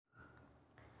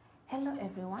Hello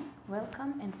everyone,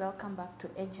 welcome back to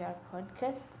AGR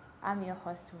Podcast. I'm your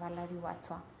host Valerie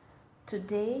Waswa.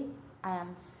 Today I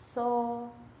am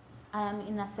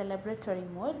in a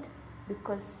celebratory mood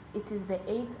because it is the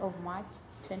 8th of March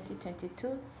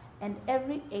 2022, and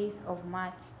every 8th of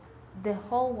March the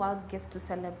whole world gets to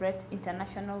celebrate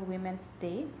International Women's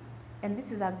Day, and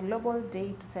this is a global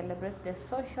day to celebrate the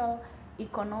social,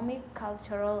 economic,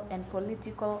 cultural and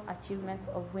political achievements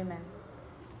of women.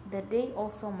 The day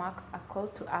also marks a call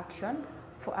to action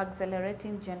for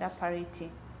accelerating gender parity.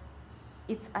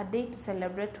 It's a day to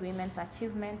celebrate women's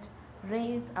achievement,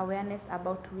 raise awareness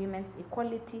about women's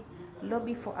equality,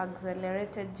 lobby for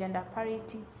accelerated gender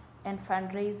parity, and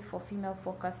fundraise for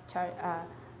female-focused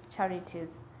charities.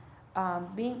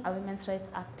 Being a women's rights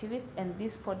activist and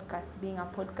this podcast being a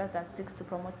podcast that seeks to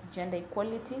promote gender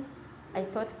equality, I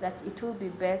thought that it will be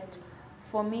best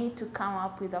for me to come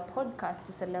up with a podcast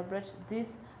to celebrate this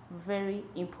very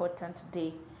important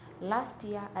day. Last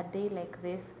year, a day like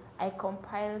this, I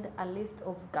compiled a list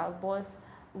of girl boss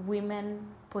women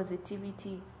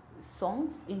positivity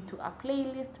songs into a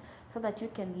playlist so that you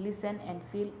can listen and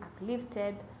feel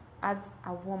uplifted as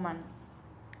a woman.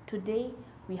 Today,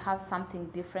 we have something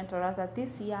different, or rather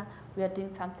this year we are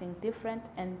doing something different,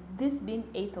 and this being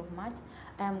 8th of March,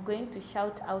 I am going to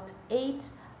shout out 8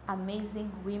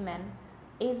 amazing women,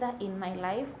 either in my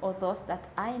life or those that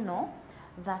I know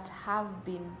that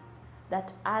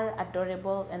are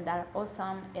adorable and are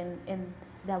awesome, and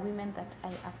they're women that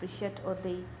I appreciate, or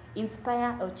they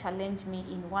inspire or challenge me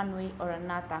in one way or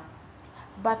another.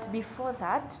 But before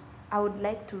that, I would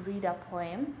like to read a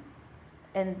poem,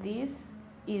 and this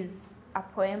is a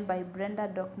poem by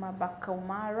Brenda Dokma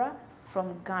Bakaumara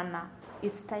from Ghana.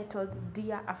 It's titled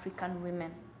Dear African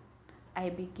Women. I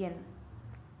begin.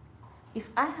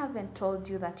 If I haven't told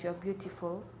you that you're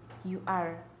beautiful, you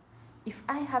are. If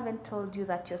I haven't told you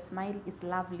that your smile is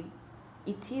lovely,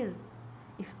 it is.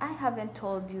 If I haven't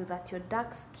told you that your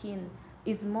dark skin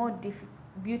is more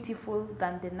beautiful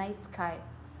than the night sky,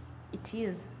 it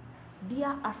is.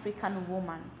 Dear African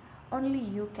woman, only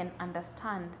you can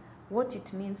understand what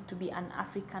it means to be an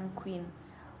African queen,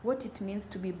 what it means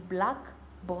to be black,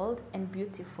 bold, and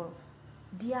beautiful.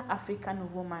 Dear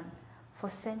African woman,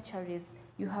 for centuries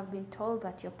you have been told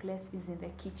that your place is in the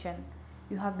kitchen.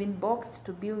 You have been boxed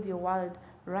to build your world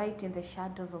right in the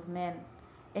shadows of men.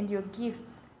 And your gifts,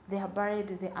 they have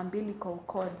buried the umbilical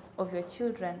cords of your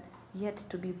children yet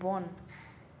to be born.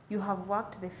 You have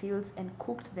worked the fields and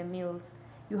cooked the meals.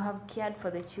 You have cared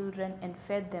for the children and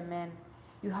fed the men.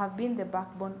 You have been the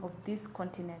backbone of this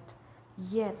continent.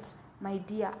 Yet, my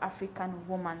dear African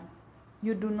woman,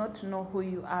 you do not know who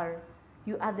you are.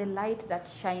 You are the light that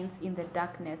shines in the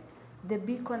darkness, the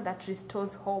beacon that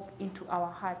restores hope into our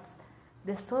hearts,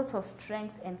 the source of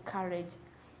strength and courage,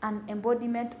 an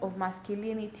embodiment of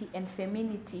masculinity and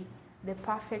femininity, the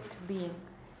perfect being.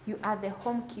 You are the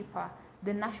homekeeper,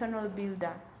 the national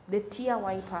builder, the tear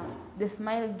wiper, the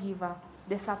smile giver,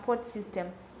 the support system,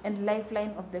 and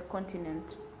lifeline of the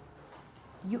continent.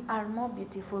 You are more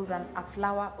beautiful than a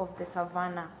flower of the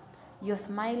savannah. Your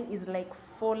smile is like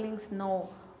falling snow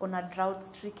on a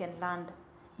drought-stricken land.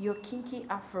 Your kinky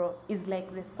afro is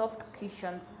like the soft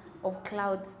cushions of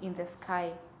clouds in the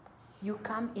sky. You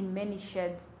come in many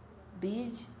shades: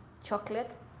 beige,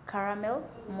 chocolate, caramel,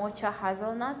 mocha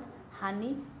hazelnut,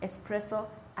 honey, espresso,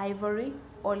 ivory,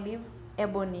 olive,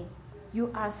 ebony.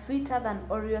 You are sweeter than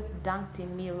Oreos dunked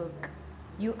in milk.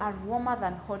 You are warmer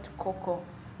than hot cocoa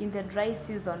in the dry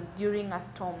season during a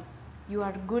storm. You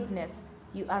are goodness,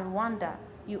 you are wonder,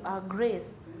 you are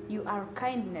grace, you are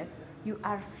kindness, you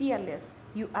are fearless,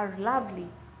 you are lovely,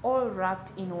 all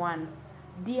wrapped in one.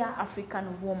 Dear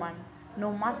African woman,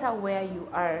 no matter where you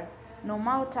are, no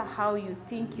matter how you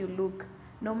think you look,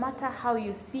 no matter how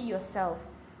you see yourself,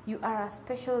 you are a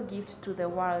special gift to the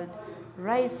world.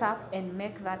 Rise up and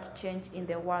make that change in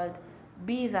the world.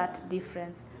 Be that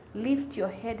difference. Lift your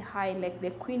head high like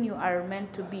the queen you are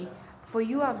meant to be, for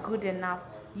you are good enough,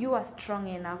 you are strong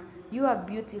enough, you are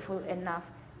beautiful enough,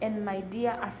 and my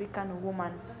dear African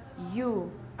woman,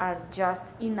 you are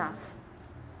just enough.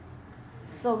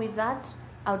 So with that,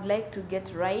 I would like to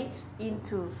get right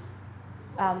into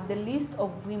the list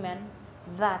of women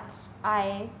that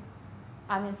I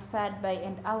am inspired by,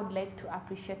 and I would like to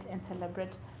appreciate and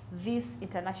celebrate this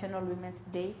International Women's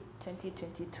Day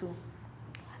 2022.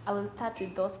 I will start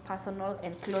with those personal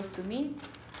and close to me,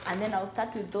 and then I'll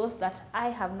start with those that I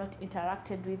have not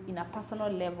interacted with in a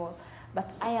personal level,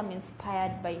 but I am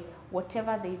inspired by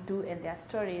whatever they do and their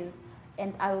stories,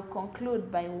 and I will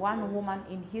conclude by one woman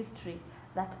in history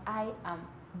that I am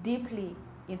deeply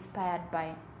inspired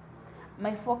by.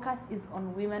 My focus is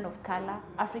on women of color,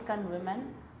 African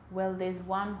women. Well, there's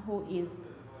one who is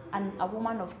a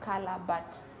woman of color,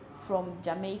 but from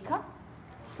Jamaica.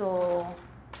 So,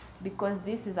 because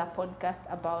this is a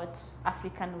podcast about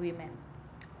African women,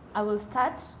 I will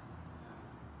start.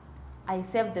 I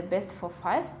save the best for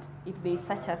first, if there is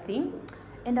such a thing.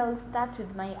 And I will start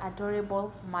with my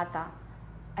adorable mother.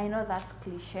 I know that's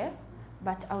cliche,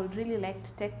 but I would really like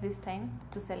to take this time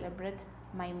to celebrate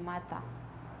my mother.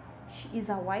 She is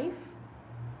a wife,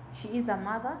 she is a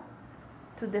mother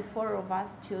to the 4 of us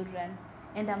children,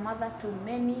 and a mother to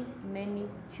many, many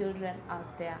children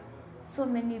out there. So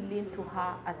many lean to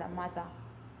her as a mother.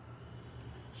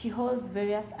 She holds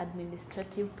various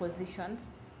administrative positions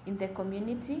in the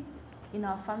community, in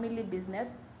our family business,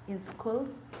 in schools,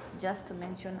 just to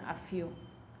mention a few.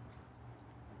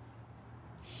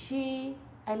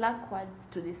 I lack words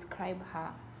to describe her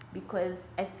because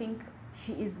I think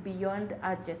she is beyond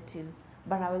adjectives,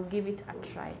 but I will give it a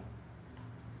try.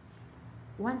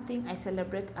 One thing I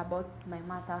celebrate about my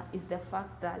mother is the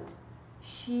fact that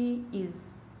she is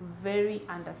very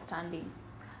understanding.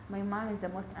 My mom is the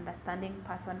most understanding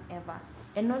person ever,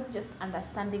 and not just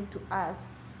understanding to us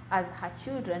as her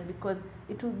children, because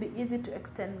it will be easy to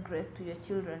extend grace to your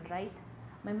children, right?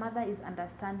 My mother is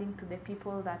understanding to the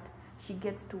people that she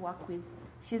gets to work with.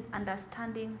 She's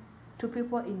understanding to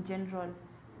people in general.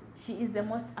 She is the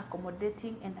most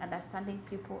accommodating and understanding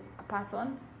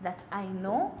person that I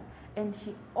know, and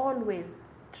she always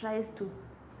tries to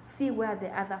see where the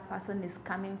other person is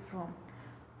coming from,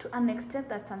 to an extent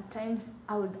that sometimes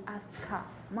I would ask her,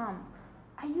 Mom,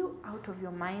 are you out of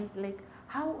your mind? Like,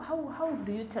 how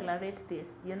do you tolerate this,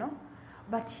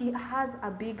 But she has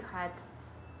a big heart.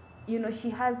 She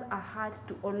has a heart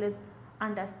to always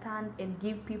understand and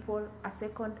give people a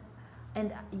second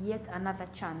and yet another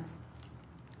chance.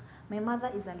 My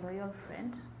mother is a loyal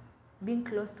friend. Being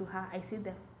close to her, I see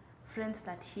the friends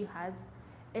that she has,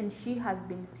 and she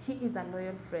is a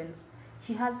loyal friend.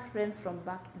 She has friends from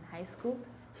back in high school.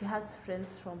 She has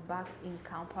friends from back in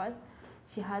campus.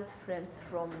 She has friends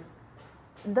from,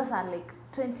 those are like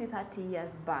 20, 30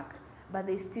 years back, but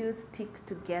they still stick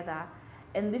together.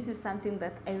 And this is something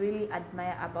that I really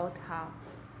admire about her.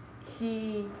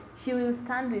 She will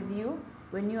stand with you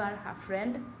when you are her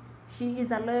friend. She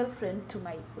is a loyal friend to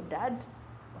my dad,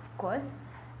 of course.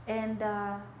 And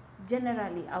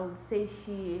generally, I would say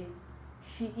she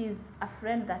is a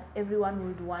friend that everyone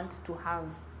would want to have.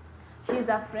 She is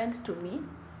a friend to me.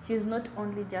 She is not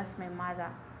only just my mother,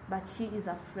 but she is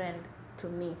a friend to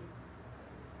me.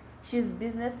 She is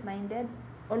business-minded,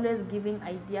 always giving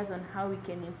ideas on how we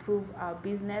can improve our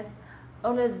business,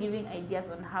 always giving ideas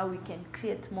on how we can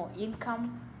create more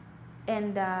income.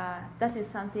 And that is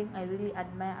something I really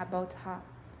admire about her.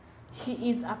 She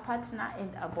is a partner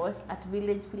and a boss at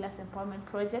Village Pillars Empowerment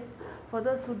Project. For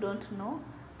those who don't know,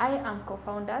 I am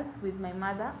co-founders with my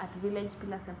mother at Village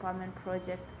Pillars Empowerment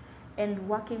Project, and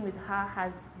working with her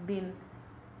has been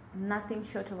nothing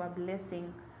short of a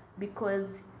blessing, because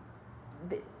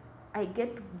I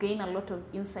get to gain a lot of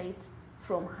insight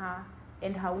from her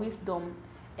and her wisdom,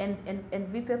 and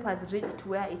VPEP has reached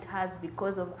where it has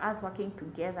because of us working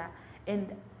together,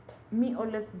 and me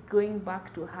always going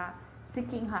back to her,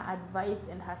 seeking her advice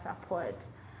and her support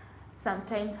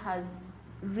sometimes has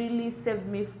really saved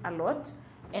me a lot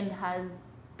and has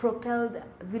propelled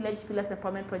Village Pillars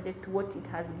Empowerment Project to what it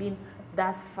has been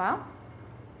thus far.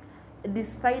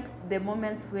 Despite the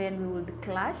moments when we would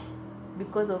clash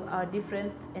because of our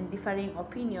different and differing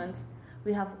opinions,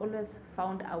 we have always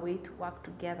found a way to work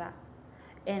together.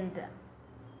 And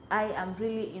I am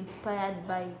really inspired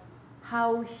by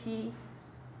how she,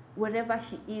 wherever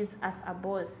she is as a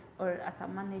boss or as a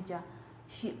manager,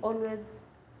 she always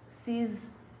sees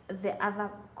the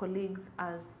other colleagues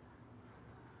as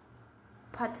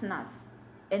partners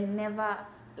and never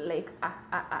like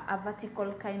a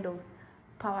vertical kind of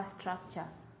power structure.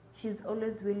 She's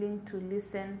always willing to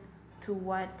listen to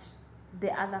what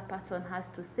the other person has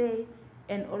to say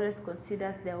and always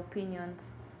considers their opinions.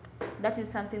 That is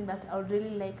something that I would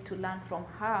really like to learn from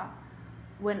her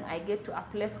when I get to a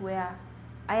place where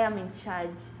I am in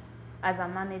charge as a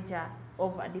manager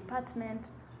of a department,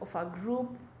 of a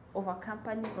group, of a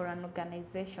company or an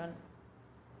organization.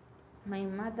 My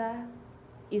mother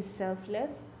is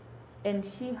selfless, and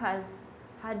she has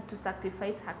had to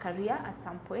sacrifice her career at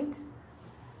some point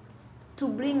to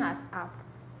bring us up.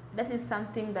 That is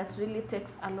something that really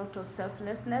takes a lot of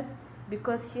selflessness,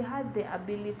 because she had the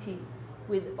ability,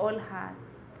 with all her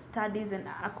studies and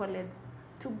accolades,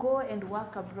 to go and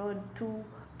work abroad, to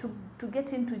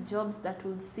get into jobs that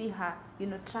will see her,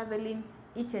 traveling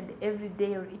each and every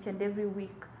day or each and every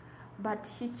week. But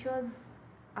she chose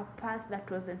a path that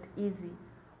wasn't easy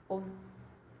of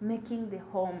making the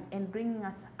home and bringing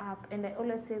us up. And I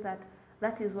always say that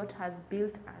that is what has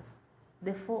built us,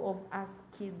 the four of us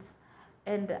kids.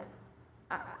 And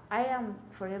I am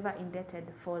forever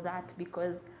indebted for that,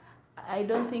 because I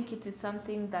don't think it is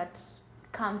something that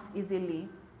comes easily.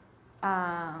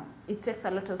 It takes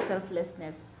a lot of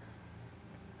selflessness.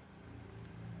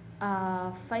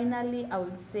 Finally, I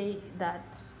would say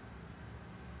that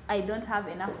I don't have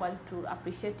enough words to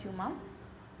appreciate you, Mom,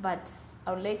 but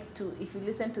I would like to, if you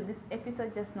listen to this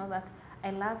episode, just know that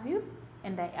I love you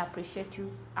and I appreciate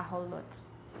you a whole lot.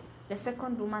 The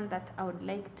second woman that I would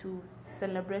like to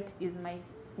celebrate is my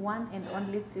one and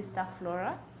only sister,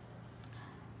 Flora.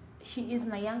 She is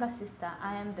my younger sister.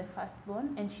 I am the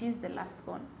firstborn and she is the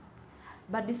lastborn.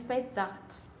 But despite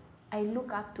that, I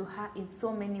look up to her in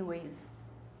so many ways.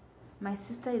 My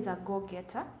sister is a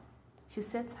go-getter. She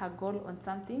sets her goal on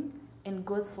something and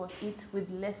goes for it with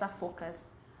lesser focus.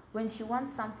 When she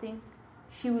wants something,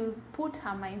 she will put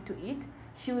her mind to it.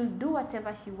 She will do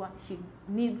whatever she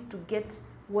needs to get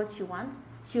what she wants.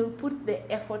 She will put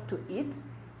the effort to it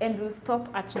and will stop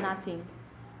at nothing.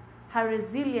 Her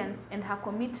resilience and her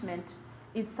commitment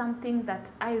is something that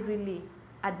I really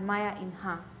admire in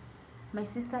her. My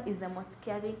sister is the most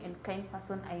caring and kind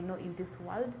person I know in this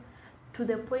world, to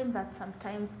the point that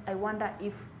sometimes I wonder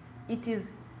if it is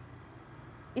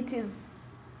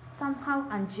somehow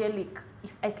angelic,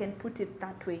 if I can put it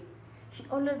that way. She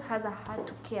always has a heart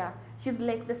to care. She's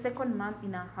like the second mom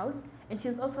in our house, and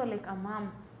she's also like a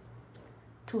mom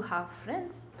to her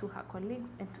friends, to her colleagues,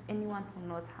 and to anyone who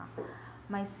knows her.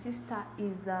 My sister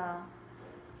is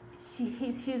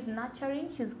she's nurturing,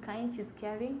 she's kind, she's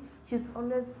caring. She's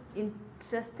always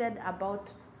interested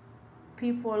about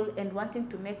people and wanting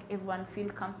to make everyone feel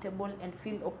comfortable and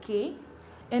feel okay,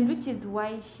 and which is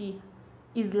why she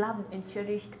is loved and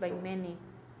cherished by many.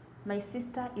 My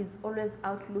sister is always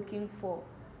out looking for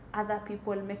other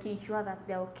people, making sure that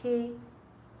they're okay.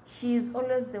 She is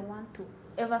always the one to,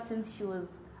 ever since she was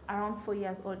around 4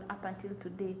 years old up until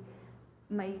today,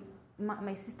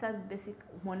 my sister's basic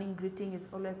morning greeting is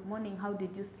always, morning, how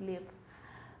did you sleep?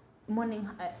 Morning,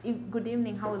 good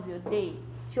evening, how was your day?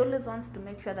 She always wants to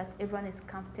make sure that everyone is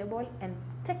comfortable and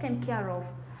taken care of.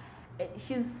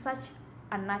 She's such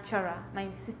a nurturer. My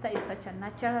sister is such a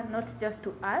nurturer, not just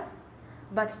to us,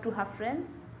 but to her friends,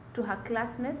 to her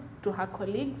classmates, to her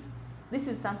colleagues. This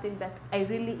is something that I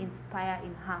really inspire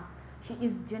in her. She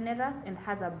is generous and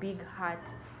has a big heart.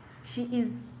 She is,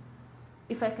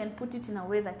 if I can put it in a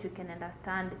way that you can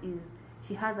understand, is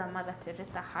she has a Mother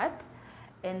Teresa heart,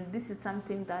 and this is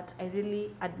something that I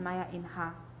really admire in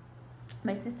her.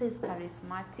 My sister is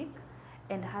charismatic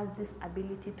and has this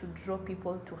ability to draw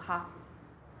people to her.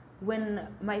 When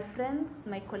my friends,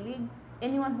 my colleagues,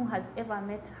 anyone who has ever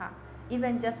met her,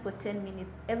 even just for 10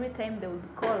 minutes, every time they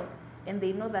would call and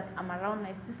they know that I'm around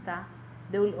my sister,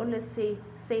 they will always say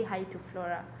hi to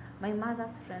Flora. My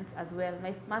mother's friends as well,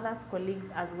 my mother's colleagues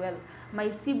as well,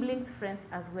 my siblings' friends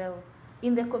as well.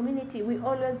 In the community, we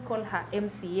always call her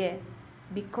MCA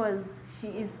because she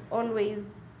is always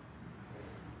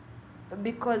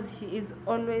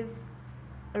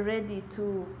ready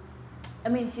to,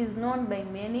 she's known by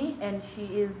many, and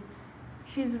she's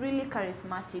really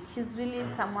charismatic. She's really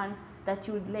someone that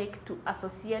you would like to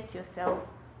associate yourself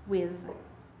with.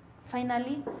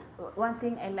 Finally, one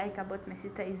thing I like about my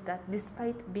sister is that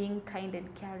despite being kind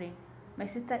and caring, my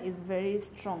sister is very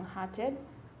strong-hearted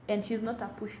and she's not a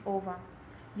pushover.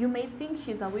 You may think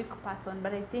she's a weak person,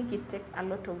 but I think it takes a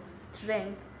lot of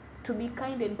strength to be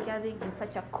kind and caring in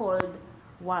such a cold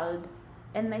world.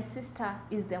 And my sister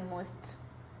is the most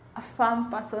firm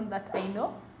person that I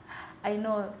know. I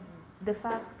know the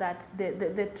fact that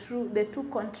the true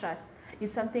contrast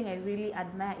is something I really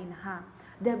admire in her.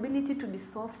 The ability to be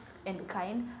soft and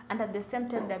kind, and at the same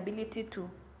time the ability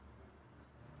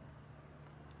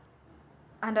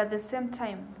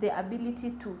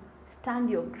to stand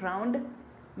your ground.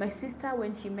 My sister,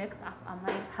 when she makes up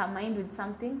her mind with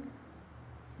something,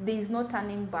 there is no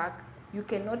turning back. You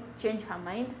cannot change her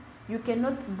mind. You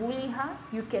cannot bully her.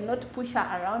 You cannot push her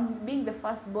around. Being the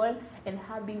firstborn and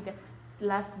her being the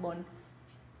lastborn,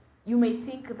 you may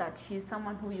think that she's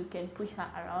someone who you can push her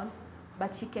around,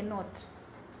 but she cannot.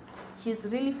 She's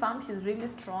really firm, she's really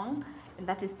strong, and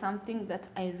that is something that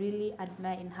I really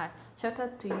admire in her. Shout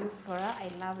out to you, Flora. I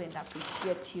love and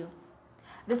appreciate you.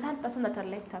 The third person that I'd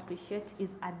like to appreciate is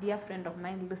a dear friend of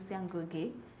mine, Lucia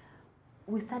Ngugi.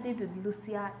 We studied with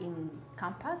Lucia in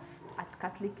campus at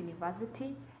Catholic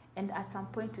University, and at some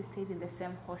point we stayed in the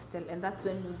same hostel, and that's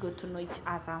when we got to know each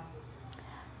other.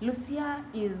 Lucia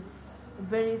is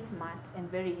very smart and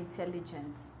very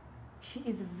intelligent. She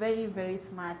is very, very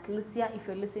smart. Lucia, if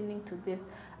you're listening to this,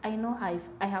 I know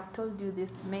I have told you this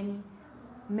many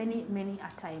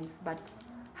a times, but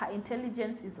her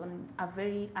intelligence is on a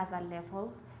very other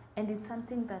level, and it's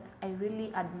something that I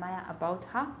really admire about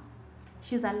her.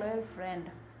 She's a loyal friend.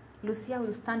 Lucia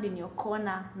will stand in your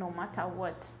corner no matter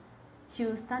what. She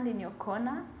will stand in your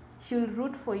corner. She will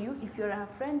root for you. If you're her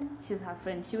friend, she's her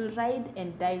friend. She will ride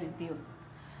and die with you.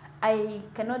 I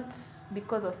cannot,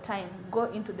 because of time, go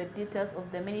into the details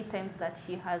of the many times that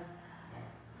she has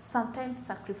sometimes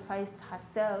sacrificed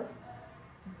herself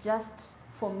just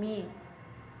for me.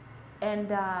 And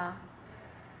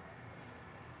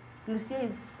Lucia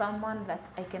is someone that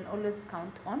I can always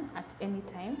count on at any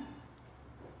time.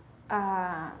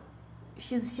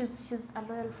 She's a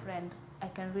loyal friend. I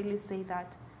can really say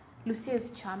that. Lucia is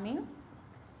charming.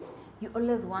 You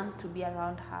always want to be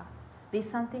around her. There's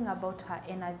something about her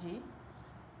energy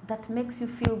that makes you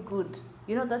feel good.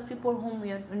 You know, those people whom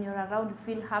when you're around, you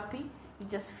feel happy, you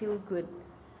just feel good.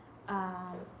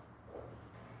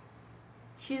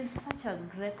 She's such a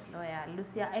great lawyer,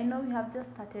 Lucia. I know we have just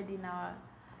started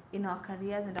in our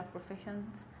careers and our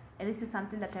professions, and this is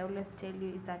something that I always tell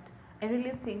you, is that I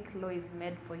really think law is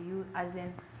made for you, as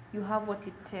in you have what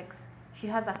it takes. She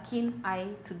has a keen eye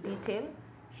to detail.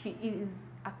 She is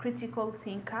a critical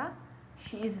thinker.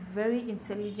 She is very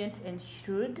intelligent and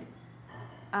shrewd.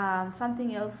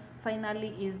 Something else, finally,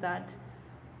 is that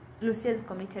Lucia is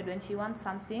committed. When she wants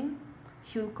something,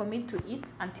 she will commit to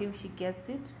it until she gets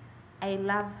it. I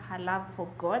love her love for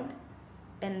God.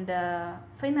 And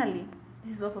finally,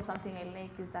 this is also something I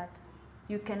like, is that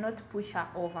you cannot push her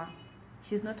over.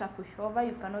 She's not a pushover.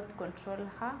 You cannot control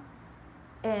her.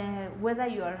 Whether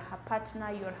you're her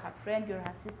partner, you're her friend, you're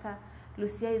her sister,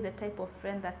 Lucia is the type of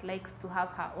friend that likes to have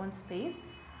her own space,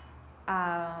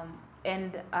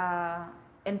 and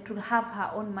to have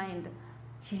her own mind.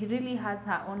 She really has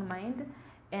her own mind,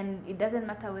 and it doesn't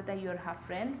matter whether you're her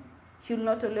friend. She'll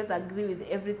not always agree with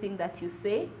everything that you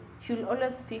say. She'll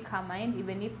always speak her mind,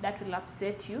 even if that will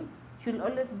upset you. She'll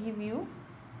always give you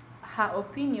her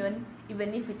opinion,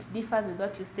 even if it differs with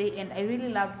what you say, and I really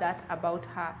love that about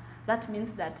her. That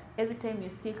means that every time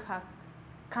you seek her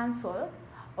counsel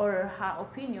or her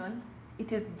opinion,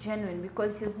 it is genuine,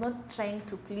 because she's not trying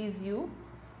to please you.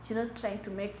 She's not trying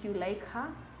to make you like her.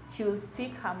 She will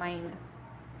speak her mind.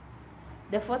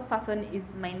 The fourth person is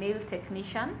my nail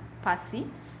technician, Percy.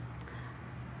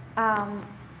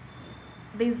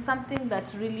 There's something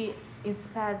that really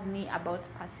inspires me about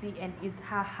Percy, and is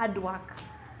her hard work.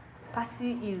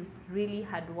 Percy is really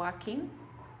hardworking.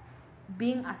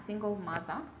 Being a single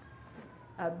mother,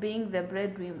 being the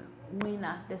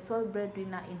breadwinner, the sole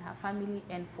breadwinner in her family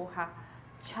and for her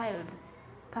child,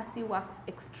 Percy works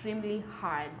extremely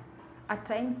hard. At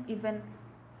times, even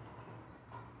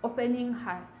opening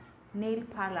her nail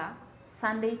parlor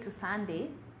Sunday to Sunday,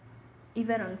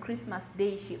 even on Christmas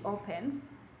Day she opens,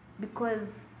 because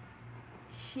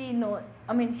she knows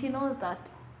that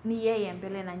ni yeye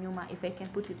mbele na nyuma, if I can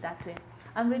put it that way.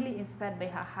 I'm really inspired by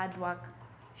her hard work.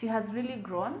 She has really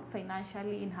grown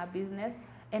financially in her business,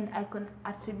 and I can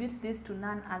attribute this to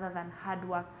none other than hard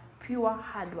work, pure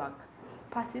hard work.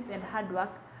 Percy and hard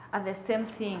work are the same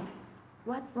thing.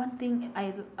 One thing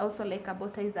I also like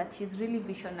about her is that she's really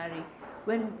visionary.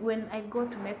 When I go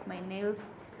to make my nails,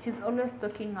 she's always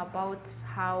talking about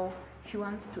how she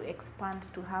wants to expand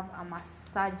to have a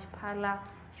massage parlor.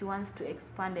 She wants to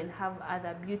expand and have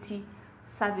other beauty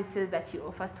services that she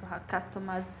offers to her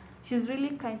customers. She's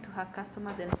really kind to her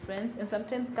customers and friends, and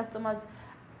sometimes customers,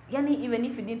 even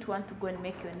if you didn't want to go and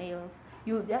make your nails,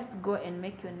 you'll just go and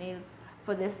make your nails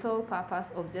for the sole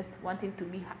purpose of just wanting to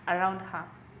be around her.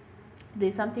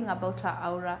 There's something about her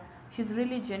aura. She's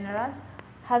really generous.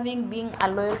 Having been a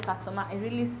loyal customer, I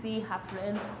really see her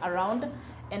friends around,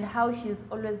 and how she's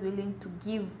always willing to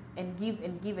give and give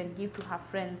and give and give to her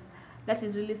friends. That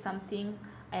is really something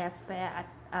I aspire at.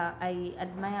 I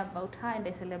admire about her, and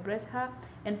I celebrate her.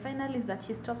 And finally, is that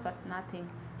she stops at nothing.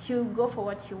 She will go for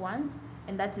what she wants,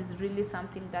 and that is really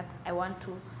something that I want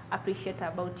to appreciate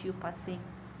about you, Percy.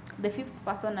 The fifth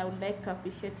person I would like to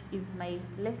appreciate is my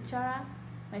lecturer,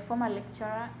 my former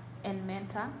lecturer and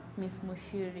mentor, Miss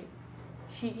Mushiri.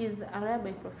 She is a lawyer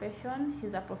by profession.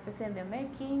 She's a professor in the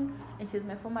making, and she's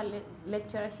my former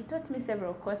lecturer. She taught me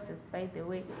several courses, by the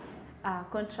way: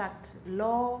 contract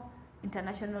law,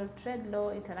 international trade law,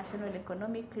 international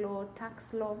economic law,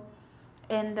 tax law.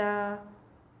 And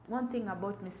one thing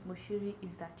about Miss Mushiri is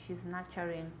that she's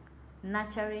nurturing.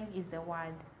 Nurturing is the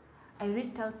word. I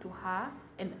reached out to her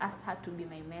and asked her to be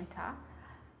my mentor,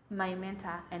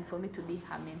 and for me to be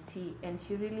her mentee, and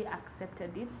she really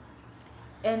accepted it.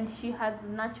 And she has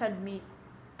nurtured me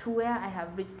to where I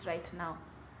have reached right now.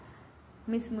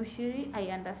 Miss Muchiri, I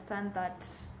understand that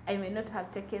I may not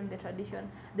have taken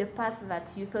the path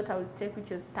that you thought I would take, which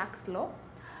was tax law.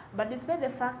 But despite the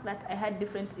fact that I had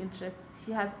different interests,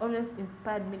 she has always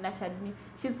inspired me, nurtured me.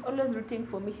 She's always rooting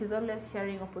for me. She's always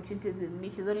sharing opportunities with me.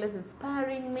 She's always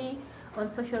inspiring me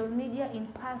on social media, in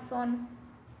person.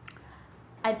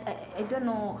 I don't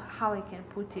know how I can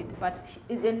put it, but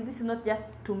and this is not just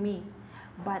to me,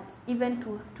 but even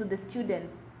to the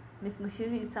students. Miss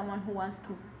Muchiri is someone who wants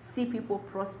to see people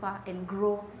prosper and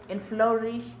grow and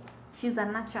flourish. She's a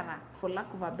nurturer, for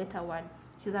lack of a better word.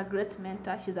 She's a great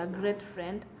mentor. She's a great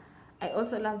friend. I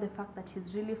also love the fact that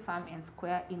she's really firm and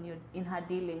square in her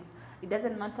dealings. It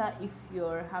doesn't matter if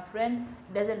you're her friend.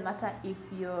 It doesn't matter if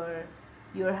you're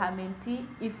her mentee.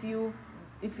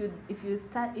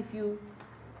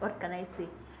 What can I say?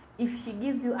 If she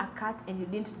gives you a cut and you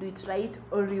didn't do it right,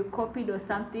 or you copied or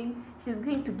something, she's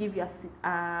going to give you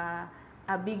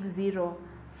a big zero.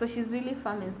 So she's really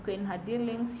firm and square in her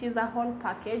dealings. She's a whole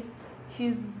package.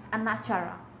 She's a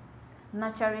nurturer.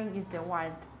 Nurturing is the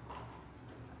word.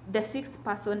 The sixth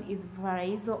person is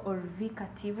Varaizo or V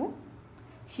Kativu.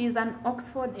 She is an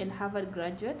Oxford and Harvard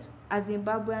graduate, a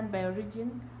Zimbabwean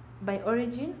by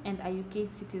origin, and a UK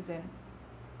citizen.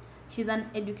 She's an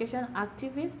education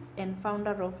activist and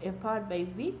founder of Empowered by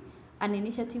V, an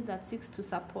initiative that seeks to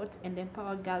support and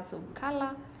empower girls of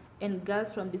color and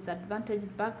girls from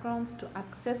disadvantaged backgrounds to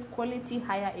access quality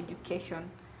higher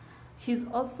education. She's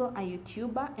also a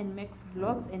YouTuber and makes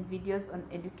vlogs and videos on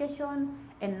education,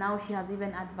 and now she has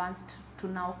even advanced to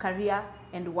now career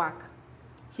and work.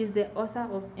 She's the author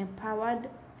of Empowered,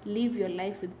 Live Your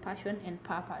Life with Passion and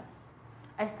Purpose.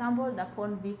 I stumbled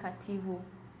upon V Kativu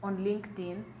on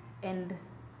LinkedIn and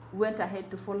went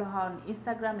ahead to follow her on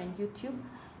Instagram and YouTube,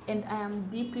 and I am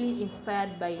deeply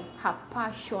inspired by her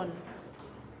passion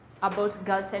about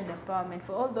girl child empowerment.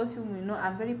 For all those who may know,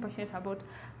 I'm very passionate about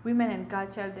women and girl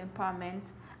child empowerment,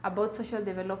 about social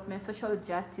development, social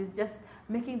justice, just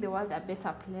making the world a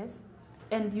better place.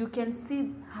 And you can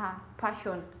see her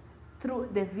passion through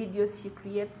the videos she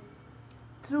creates,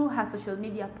 through her social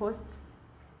media posts,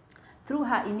 through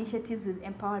her initiatives with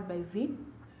Empowered by V.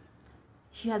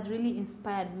 She has really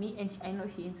inspired me, and I know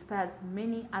she inspires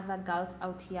many other girls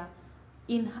out here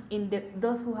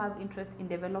those who have interest in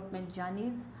development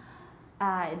journeys,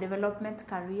 development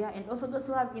career, and also those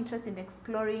who have interest in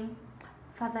exploring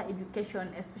further education,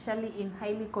 especially in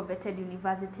highly coveted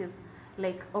universities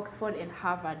like Oxford and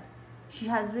Harvard. She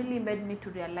has really made me to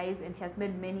realize, and she has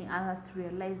made many others to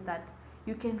realize, that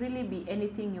you can really be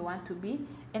anything you want to be,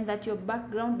 and that your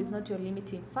background is not your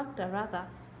limiting factor. Rather,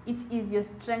 it is your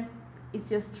strength, it's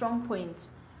your strong point.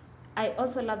 I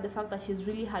also love the fact that she's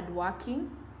really hardworking.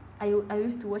 I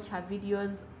used to watch her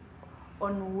videos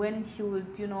on when she would,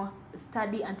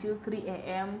 study until 3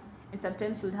 a.m. and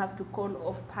sometimes she would have to call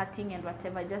off partying and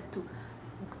whatever just to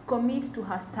commit to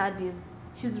her studies.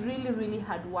 She's really, really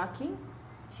hardworking.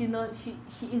 She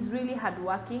is really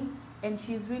hardworking, and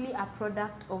she's really a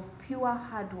product of pure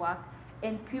hard work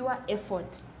and pure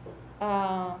effort.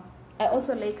 I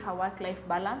also like her work-life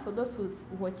balance. For those who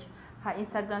watch her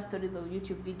Instagram stories or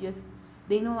YouTube videos,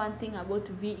 they know one thing about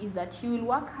V is that she will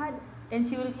work hard and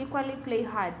she will equally play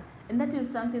hard. And that is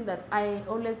something that I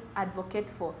always advocate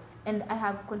for, and I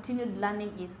have continued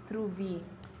learning it through V,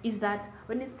 is that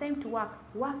when it's time to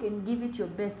work and give it your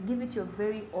best, give it your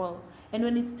very all. And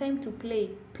when it's time to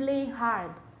play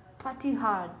hard, party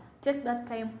hard, take that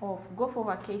time off, go for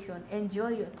vacation, enjoy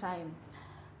your time.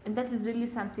 And that is really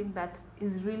something that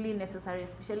is really necessary,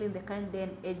 especially in the current day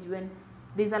and age when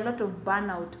there's a lot of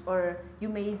burnout, or you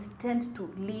may tend to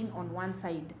lean on one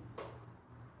side.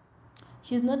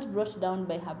 She's not brought down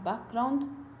by her background.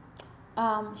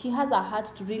 She has a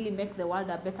heart to really make the world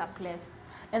a better place.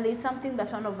 And there's something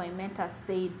that one of my mentors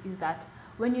said, is that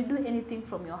when you do anything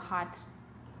from your heart,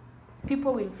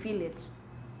 people will feel it.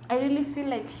 I really feel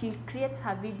like she creates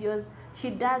her videos, she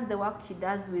does the work she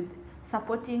does with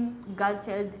supporting girl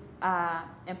child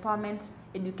empowerment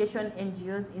education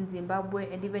NGOs in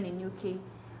Zimbabwe and even in UK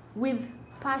with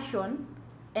passion,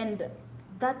 and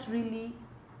that really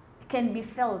can be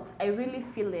felt. I really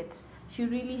feel it. She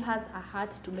really has a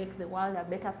heart to make the world a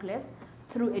better place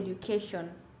through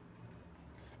education.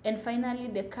 And finally,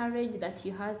 the courage that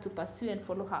she has to pursue and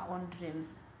follow her own dreams.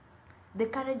 The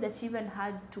courage that she even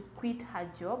had to quit her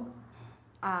job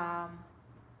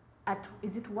at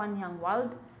One Young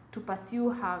World to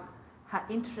pursue her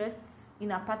interests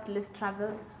in a path less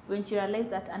traveled, when she realized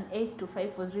that an 8 to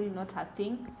 5 was really not her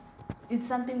thing. It's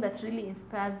something that really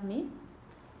inspires me.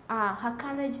 Her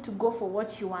courage to go for what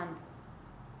she wants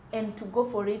and to go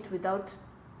for it without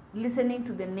listening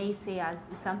to the naysayers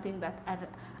is something that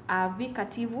V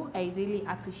Kativu, I really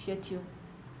appreciate you.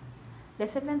 The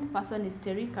seventh person is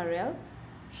Terry Carell.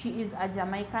 She is a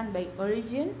Jamaican by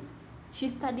origin. She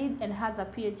studied and has a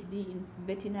PhD in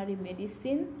veterinary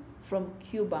medicine from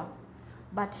Cuba,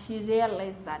 but she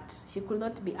realized that she could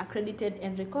not be accredited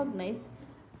and recognized.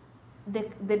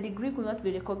 The degree could not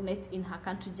be recognized in her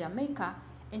country, Jamaica,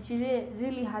 and she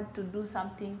really had to do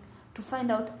something to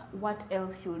find out what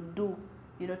else she would do,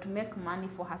 to make money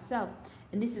for herself.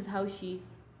 And this is how she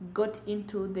got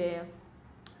into the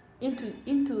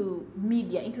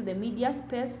media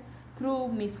space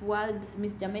through Miss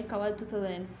Jamaica World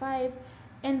 2005,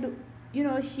 and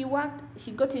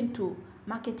she got into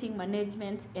marketing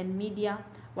management and media,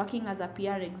 working as a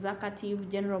PR executive,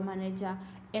 general manager,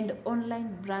 and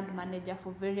online brand manager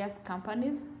for various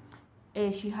companies.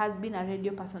 She has been a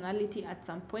radio personality at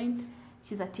some point.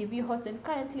 She's a TV host, and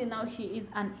currently now she is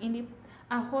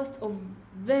a host of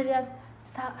various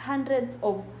hundreds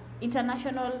of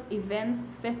international events,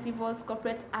 festivals,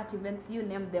 corporate art events, you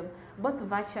name them, both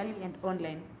virtually and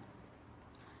online.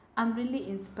 I'm really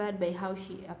inspired by how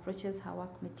she approaches her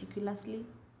work meticulously,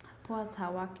 pours her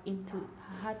heart into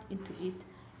it,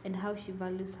 and how she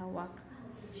values her work.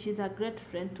 She's a great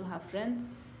friend to her friends,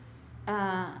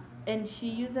 and she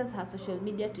uses her social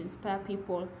media to inspire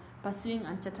people pursuing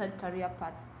uncharted career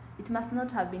paths. It must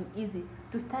not have been easy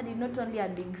to study not only a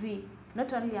degree,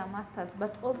 not only a master's,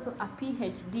 but also a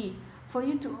PhD, for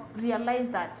you to realize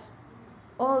that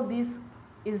all this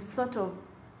is sort of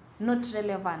not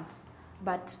relevant,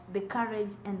 but the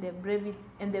courage and the bravery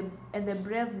and the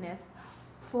braveness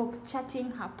for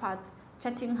charting her path,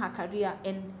 charting her career,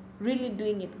 and really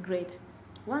doing it great.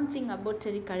 One thing about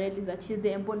Terry Carell is that she's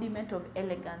the embodiment of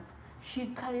elegance. She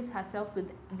carries herself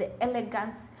with the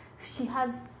elegance. She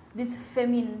has this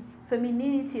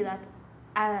femininity that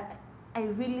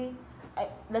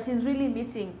that is really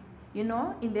missing,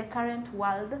 in the current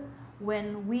world,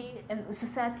 when we and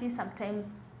society sometimes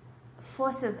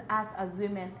forces us as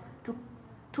women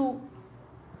to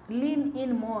lean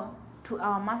in more to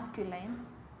our masculine.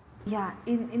 Yeah,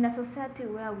 in a society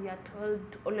where we are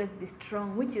told to always be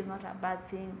strong, which is not a bad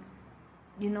thing,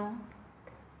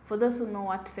 for those who know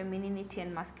what femininity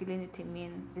and masculinity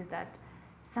mean, is that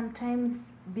sometimes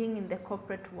being in the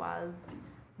corporate world,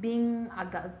 being a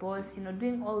girl boss,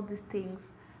 doing all these things,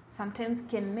 sometimes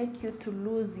can make you to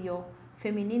lose your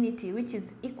femininity, which is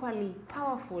equally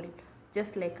powerful,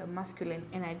 just like a masculine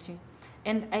energy.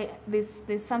 And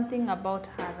there's something about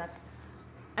her that,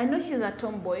 I know she's a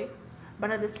tomboy, but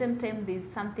at the same time,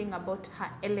 there's something about her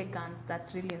elegance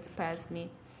that really inspires me.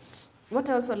 What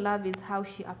I also love is how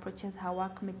she approaches her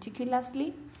work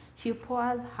meticulously. She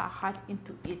pours her heart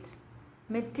into it.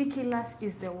 Meticulous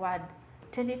is the word.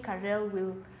 Terry Carell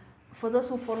will, for those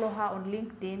who follow her on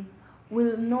LinkedIn,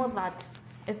 will know that,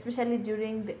 especially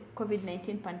during the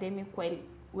COVID-19 pandemic,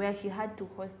 where she had to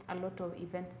host a lot of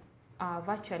events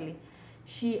virtually,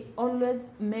 she always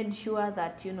made sure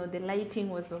that, the lighting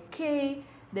was okay,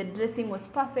 the dressing was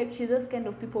perfect. She's those kind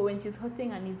of people, when she's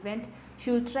hosting an event,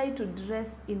 she will try to dress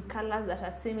in colors that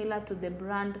are similar to the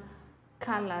brand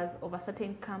colors of a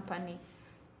certain company.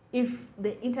 If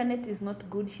the internet is not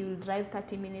good, she will drive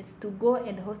 30 minutes to go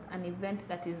and host an event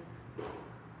that is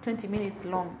 20 minutes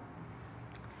long.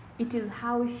 It is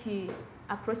how she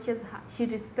approaches she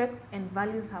respects and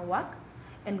values her work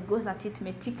and goes at it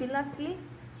meticulously.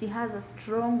 She has a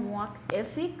strong work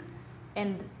ethic,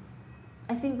 and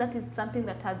I think that is something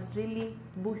that has really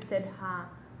boosted her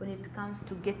when it comes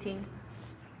to getting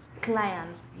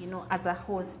clients, as a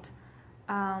host.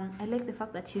 I like the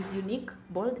fact that she's unique,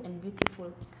 bold, and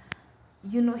beautiful.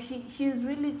 She's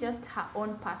really just her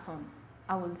own person,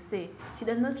 I would say. She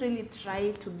does not really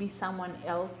try to be someone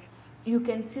else. You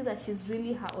can see that she's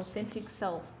really her authentic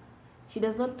self. She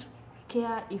does not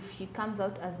care if she comes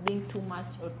out as being too much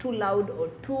or too loud or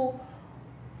too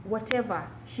whatever.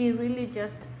 She really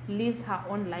just lives her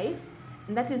own life,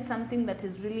 and that is something that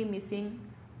is really missing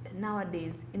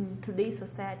nowadays in today's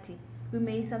society. We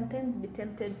may sometimes be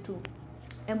tempted to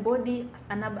embody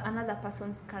another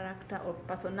person's character or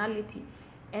personality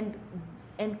and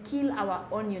kill our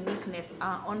own uniqueness,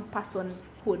 our own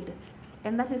personhood,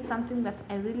 and that is something that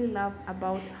I really love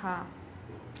about her.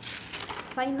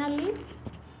 Finally,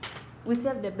 we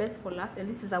save the best for last, and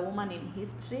this is a woman in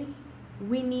history,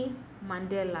 Winnie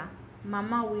Mandela,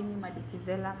 Mama Winnie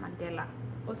Madikizela Mandela,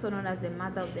 also known as the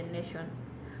mother of the nation.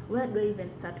 Where do I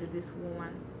even start with this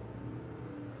woman?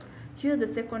 She was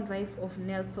the second wife of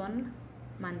Nelson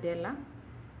Mandela.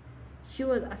 She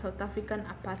was a South African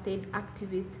apartheid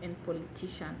activist and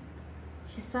politician.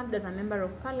 She served as a member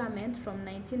of parliament from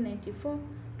 1994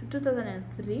 to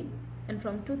 2003, and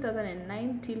from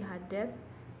 2009 till her death,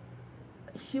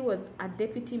 she was a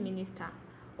Deputy Minister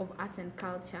of Arts and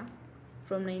Culture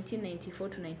from 1994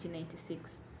 to 1996.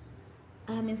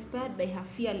 I am inspired by her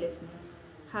fearlessness,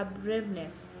 her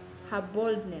braveness, her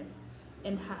boldness,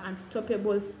 and her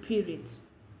unstoppable spirit.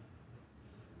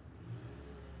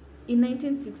 In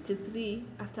 1963,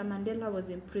 after Mandela was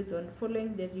imprisoned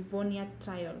following the Rivonia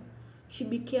trial, she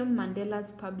became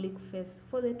Mandela's public face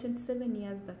for the 27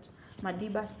 years that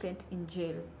Madiba spent in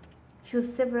jail. She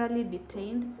was severely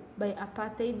detained by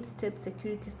apartheid state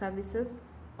security services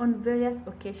on various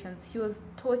occasions. She was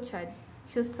tortured.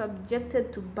 She was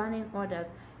subjected to burning orders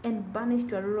and banished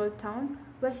to a rural town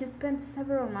where she spent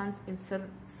several months in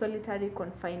solitary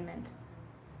confinement.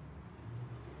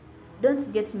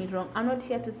 Don't get me wrong, I'm not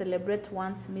here to celebrate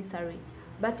one's misery,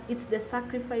 but it's the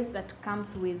sacrifice that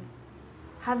comes with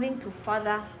having to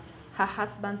further her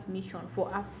husband's mission for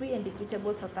a free and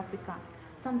equitable South Africa,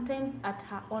 sometimes at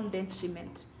her own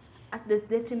detriment, at the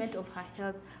detriment of her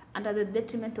health and at the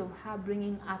detriment of her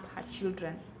bringing up her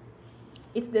children.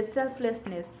 It's the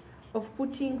selflessness of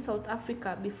putting South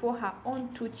Africa before her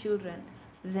own two children,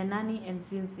 Zenani and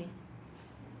Zinzi.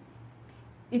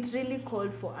 It really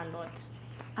called for a lot.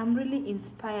 I'm really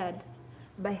inspired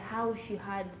by how she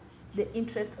had the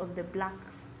interests of the black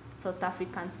South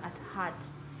Africans at heart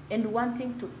and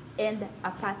wanting to end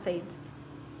apartheid.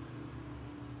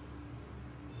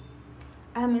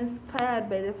 I'm inspired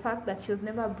by the fact that she was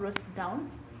never brought down,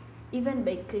 even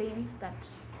by claims that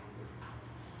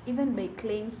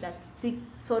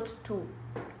sought to,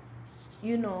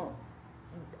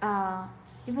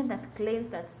 even that claims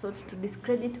that sought to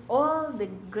discredit all the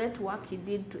great work he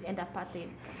did to end apartheid,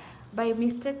 by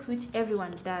mistakes which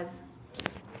everyone does,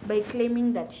 by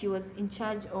claiming that she was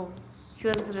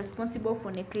responsible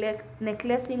for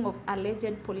necklacing of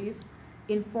alleged police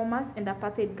informers and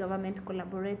apartheid government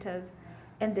collaborators,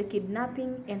 and the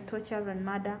kidnapping and torture and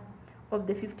murder of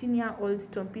the 15-year-old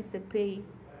Stompie Seipei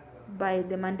by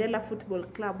the Mandela Football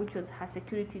Club, which was her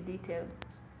security detail.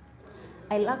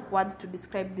 I lack words to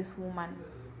describe this woman,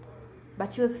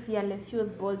 but she was fearless, she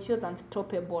was bold, she was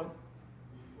unstoppable.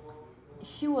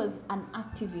 She was an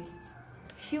activist.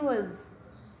 She was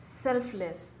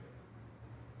selfless.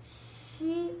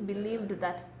 She believed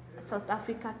that South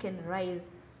Africa can rise,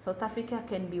 South Africa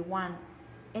can be one,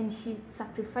 and she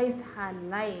sacrificed her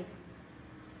life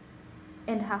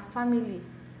and her family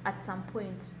at some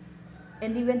point,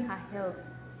 and even her health,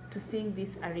 to seeing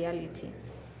this a reality.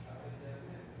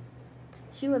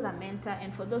 She was a mentor,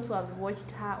 and for those who have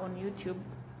watched her on YouTube,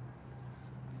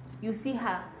 you see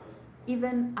her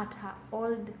even at her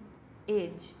old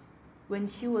age, when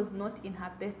she was not in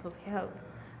her best of health,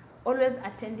 always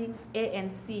attending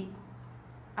ANC,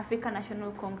 African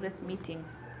National Congress meetings,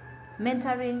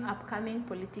 mentoring upcoming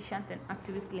politicians and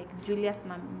activists like Julius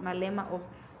Malema of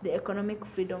the Economic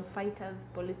Freedom Fighters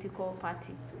political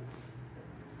party.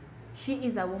 She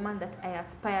is a woman that I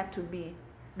aspire to be,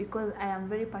 because I am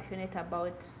very passionate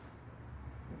about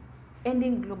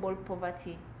ending global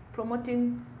poverty,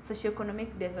 promoting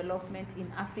socioeconomic development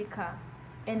in Africa,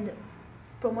 and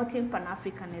promoting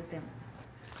Pan-Africanism.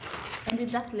 And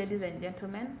with that, ladies and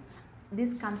gentlemen,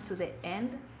 this comes to the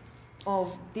end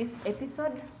of this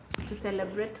episode to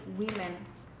celebrate women,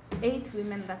 8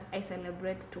 women that I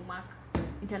celebrate to mark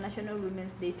International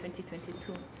Women's Day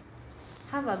 2022.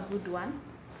 Have a good one.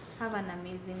 Have an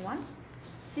amazing one.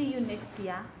 See you next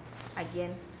year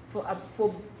again for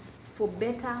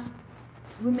better.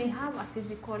 We may have a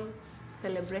physical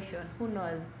celebration. Who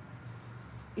knows?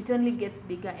 It only gets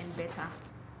bigger and better.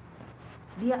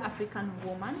 Dear African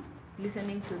woman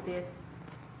listening to this,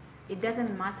 it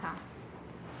doesn't matter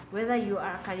whether you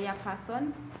are a career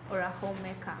person or a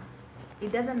homemaker.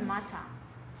 It doesn't matter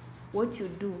what you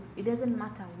do. It doesn't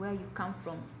matter where you come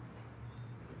from.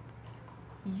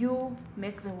 You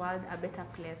make the world a better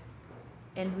place.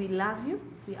 And we love you,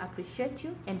 we appreciate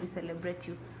you, and we celebrate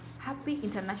you. Happy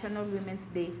International Women's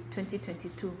Day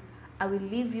 2022. I will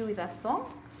leave you with a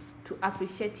song to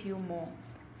appreciate you more.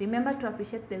 Remember to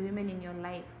appreciate the women in your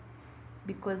life,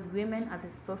 because women are the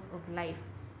source of life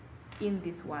in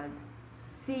this world.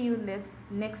 See you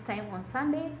next time on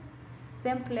Sunday,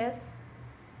 same place,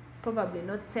 probably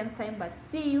not same time, but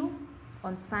see you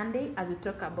on Sunday as we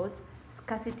talk about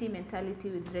scarcity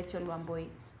mentality with Rachel Wambui.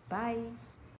 Bye.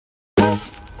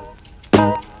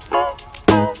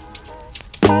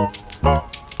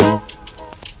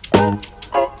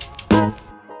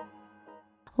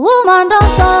 Woman don't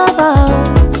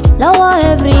suffer, lower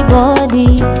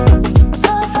everybody.